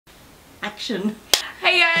Action.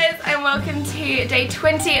 Hey guys, and welcome to day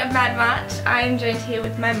 20 of Mad March. I'm joined here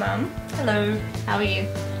with my mum. Hello. How are you?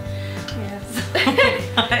 Yes.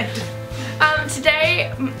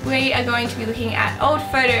 Today we are going to be looking at old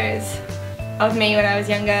photos of me when I was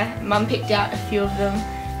younger. Mum picked out a few of them.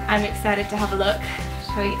 I'm excited to have a look.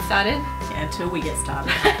 Shall we get started? Yeah, until we get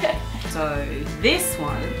started. So this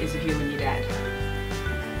one is of you and your dad.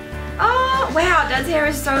 Oh wow, Dad's hair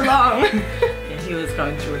is so long. Yeah, he was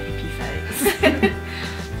going through a hippie phase.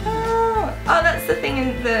 Oh, that's the thing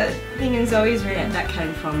in Zoe's room. Yeah, that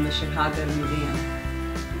came from the Chicago Museum.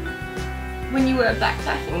 When you were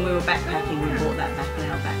backpacking? When we were backpacking, we bought that back in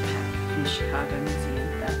our backpack from the Chicago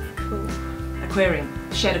Museum. That's cool. Aquarium.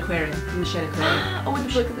 Shed aquarium. In the shed aquarium. Oh,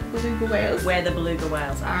 with the beluga whales. Where the beluga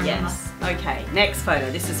whales are. Yes. Okay, next photo.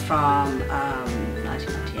 This is from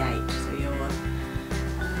 1998. So you're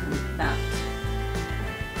about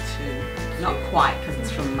two. Not quite, because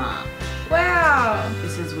it's from March. Wow.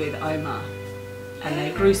 This is with Omar. And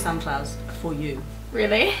they grew sunflowers for you.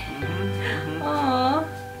 Really? Aww.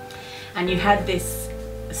 And you had this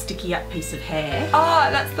sticky up piece of hair. Oh,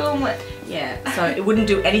 that's the one with... Yeah, so it wouldn't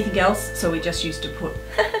do anything else, so we just used to put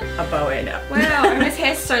a bow end up. Wow, and his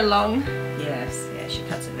hair's so long. Yes, yeah, she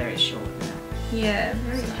cuts it very short now. Yeah,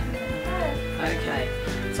 very nice. Okay,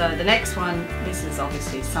 so the next one, this is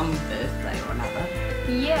obviously some birthday or another.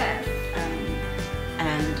 Yes.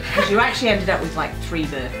 And because you actually ended up with like 3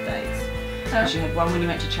 birthdays. Because you had one when you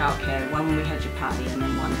went to childcare, one when we had your party, and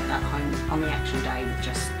then one at home on the actual day with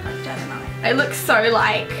just like Dad and I. It looks so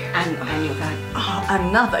like... And you're going, oh,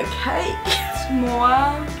 another cake! It's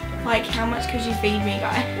more like, how much could you feed me,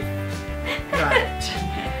 guys? Right.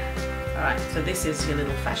 Alright, so this is your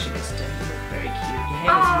little fashionista. You look very cute. Your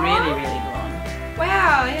hair was really, really blonde.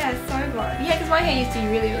 Wow, yeah, it's so blonde. Yeah, because my hair used to be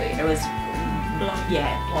really, really... It was blonde.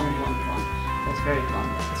 Yeah, blonde. It was very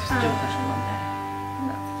blonde. It was still much blonde there.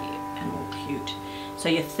 That's cute. And all cute. So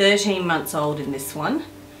you're 13 months old in this one.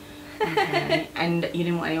 Okay. And you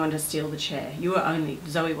didn't want anyone to steal the chair. You were only...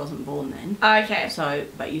 Zoe wasn't born then. Okay. So,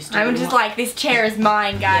 but you still... I'm just like, this chair is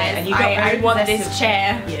mine, guys. Yeah, and you got I want this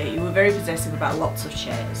chair. Yeah, you were very possessive about lots of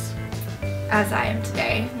chairs. As I am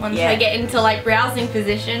today. Once I get into like browsing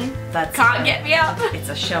position, can't get me up. It's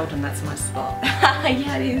a Sheldon, that's my spot.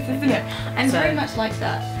 Yeah, it is, isn't it? I'm very much like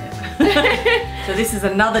that. Yeah. So this is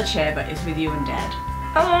another chair, but it's with you and Dad.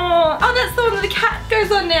 Oh, that's the one that the cat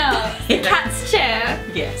goes on now. The cat's chair.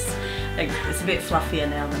 Yes. It's a bit fluffier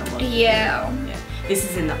now than it was. Yeah. Yeah. This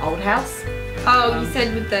is in the old house. Oh, you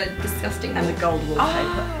said with the disgusting... And the gold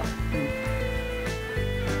wallpaper.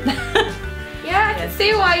 Yeah, I can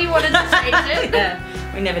see why you wanted to change it. Yeah,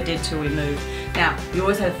 we never did till we moved. Now, you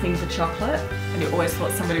always had a thing for chocolate, and you always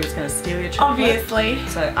thought somebody was going to steal your chocolate. Obviously.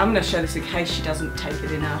 So I'm going to show this in case she doesn't take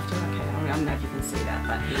it in after. Okay, I don't know if you can see that,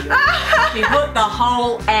 but here you are. She put the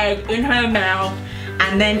whole egg in her mouth,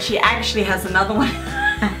 and then she actually has another one.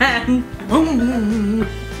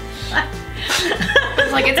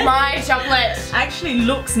 It's like, it's my chocolate. Actually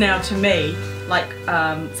looks now to me like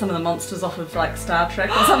some of the monsters off of like Star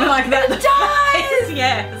Trek or something like that. It does!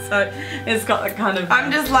 Yeah, so it's got a kind of...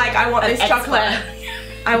 I'm just like, I want this chocolate.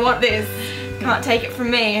 I want this. Can't take it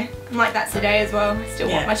from me. I'm like that today as well. I still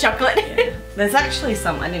want my chocolate. Yeah. There's actually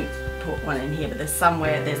some, I didn't put one in here, but there's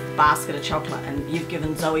somewhere there's a basket of chocolate and you've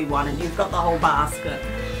given Zoe one and you've got the whole basket.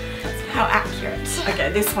 How accurate.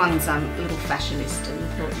 Okay, this one's a little fashionista. You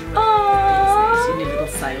thought you were Aww. in your little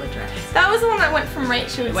sailor dress. That was the one that went from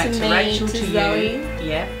Rachel to me Rachel to you. Zoe.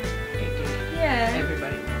 Yeah, it did. Yeah.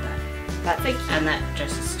 Everybody wore that. That's so cute. And that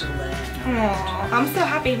dress is still there. Aww, I'm so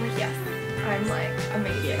happy. I'm like, yes. I'm like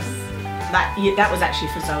amazing. Yes. That was actually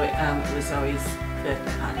for Zoe. It was Zoe's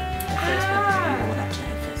birthday party. Her first birthday. You wore that to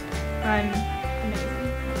her first birthday. I'm amazing.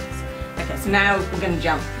 Okay, so now we're going to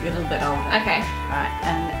jump. You're a little bit older. Okay. Alright,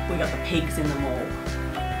 and we got the pigs in the mall.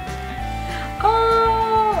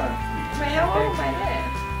 Oh! Wait, how old am I there?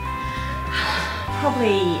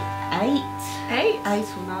 Probably 8? 8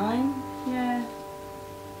 or 9. Yeah.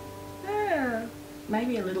 Yeah.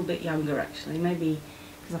 Maybe a little bit younger actually. Maybe,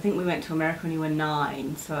 because I think we went to America when you were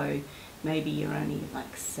 9, so maybe you're only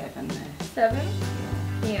like 7 there. 7? Yeah.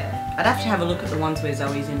 Yeah. I'd have to have a look at the ones where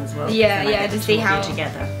Zoe's in as well. Yeah, to see how...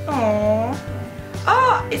 together. Aww.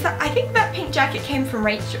 Oh, is that? I think that pink jacket came from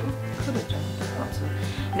Rachel. Could have done.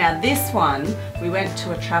 Now this one, we went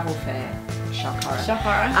to a travel fair. Shock horror. Shock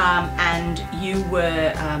horror. And you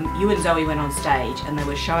and Zoe went on stage, and they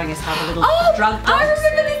were showing us how the little drug dogs. I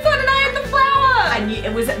remember this one, and I had the flower.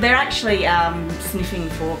 they're actually sniffing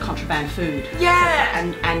for contraband food.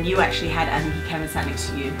 Yeah. And you actually had, and he came and sat next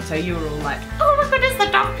to you. So you were all like, oh my goodness,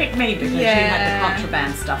 the dog picked me, because you had the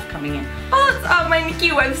contraband stuff coming in. Oh, it's my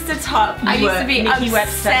Nikki Webster top. I used to be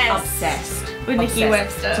obsessed with Nikki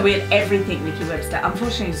Webster. So we had everything Nikki Webster.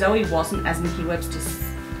 Unfortunately, Zoe wasn't as Nikki Webster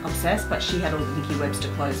obsessed, but she had all the Nikki Webster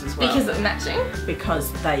clothes as well. Because of matching?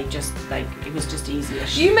 Because it was just easier.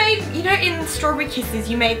 You made, you know, in Strawberry Kisses,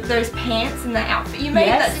 you made those pants and that outfit. You made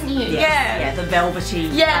that, didn't you? Yes. Yeah, the velvety.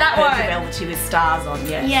 Yeah, that one. The velvety with stars on.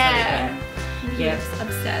 Yeah. Yeah. Yeah.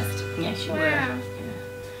 Obsessed. Yes, you were. Yeah.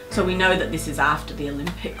 So we know that this is after the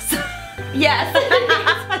Olympics. Yes.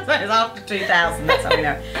 So it's after 2000. That's how we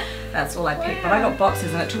know. That's all I picked. But I got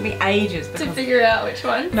boxes, and it took me ages to figure out which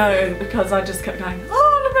one. No, because I just kept going,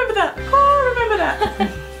 oh, remember that. Oh, remember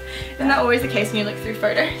that. Isn't that always the case when you look through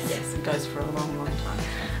photos? Yes, it goes for a long, long time.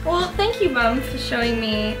 Well, thank you, Mum, for showing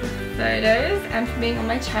me photos and for being on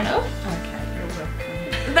my channel. Okay, you're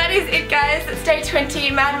welcome. That is it, guys. It's day 20.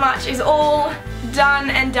 Mad March is all done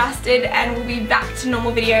and dusted, and we'll be back to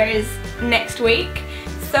normal videos next week.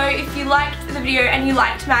 So if you liked the video and you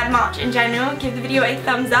liked Mad March in general, give the video a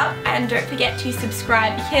thumbs up and don't forget to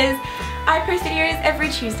subscribe, because I post videos every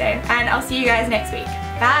Tuesday, and I'll see you guys next week.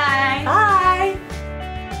 Bye! Bye!